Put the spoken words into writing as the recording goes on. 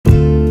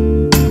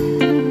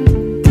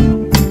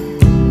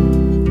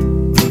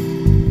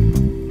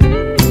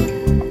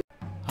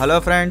Hello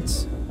friends,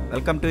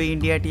 welcome to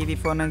India TV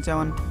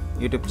 497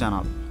 YouTube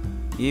channel.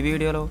 ఈ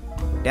వీడియోలో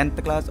 10th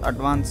class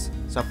advance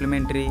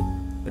supplementary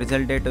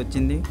result date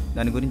వచ్చింది.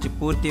 దాని గురించి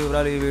పూర్తి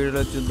వివరాలు ఈ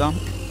వీడియోలో చూద్దాం.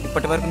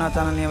 ఇప్పటివరకు నా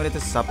ఛానల్ని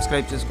ఎవరైతే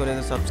సబ్స్క్రైబ్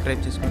చేసుకోలేదో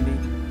సబ్స్క్రైబ్ చేసుకోండి.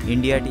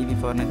 ఇండియా టీవీ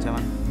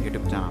 497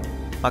 యూట్యూబ్ ఛానల్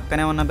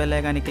పక్కనే ఉన్న బెల్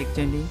ఐకాన్ని క్లిక్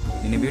చేయండి.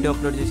 నేను వీడియో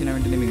అప్లోడ్ చేసిన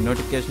వెంటనే మీకు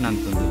నోటిఫికేషన్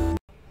అందుతుంది.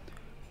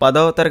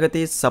 10వ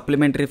తరగతి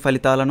సప్లిమెంటరీ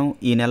ఫలితాలను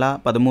ఈ నెల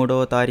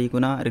 13వ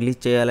తారీఖున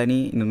రిలీజ్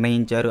చేయాలని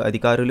నిర్ణయించారు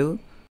అధికారులు.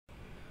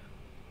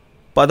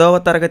 10వ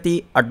తరగతి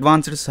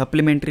అడ్వాన్స్డ్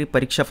సప్లిమెంటరీ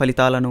పరీక్ష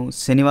ఫలితాలను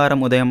శనివారం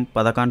ఉదయం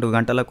 11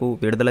 గంటలకు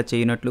విడుదల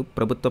చేయనున్నట్లు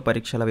ప్రభుత్వ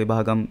పరీక్షల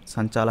విభాగం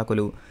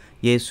సంచాలకులు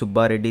ఏ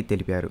సుబ్బారెడ్డి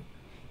తెలిపారు.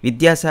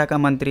 విద్యాశాఖ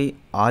మంత్రి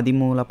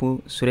ఆదిమూలపు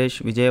సురేష్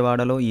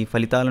విజయవాడలో ఈ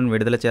ఫలితాలను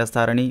విడుదల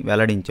చేస్తారని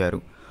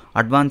వెల్లడించారు.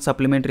 అడ్వాన్స్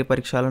సప్లిమెంటరీ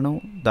పరీక్షలను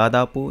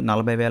దాదాపు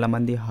 40,000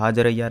 మంది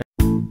హాజరయ్యారు.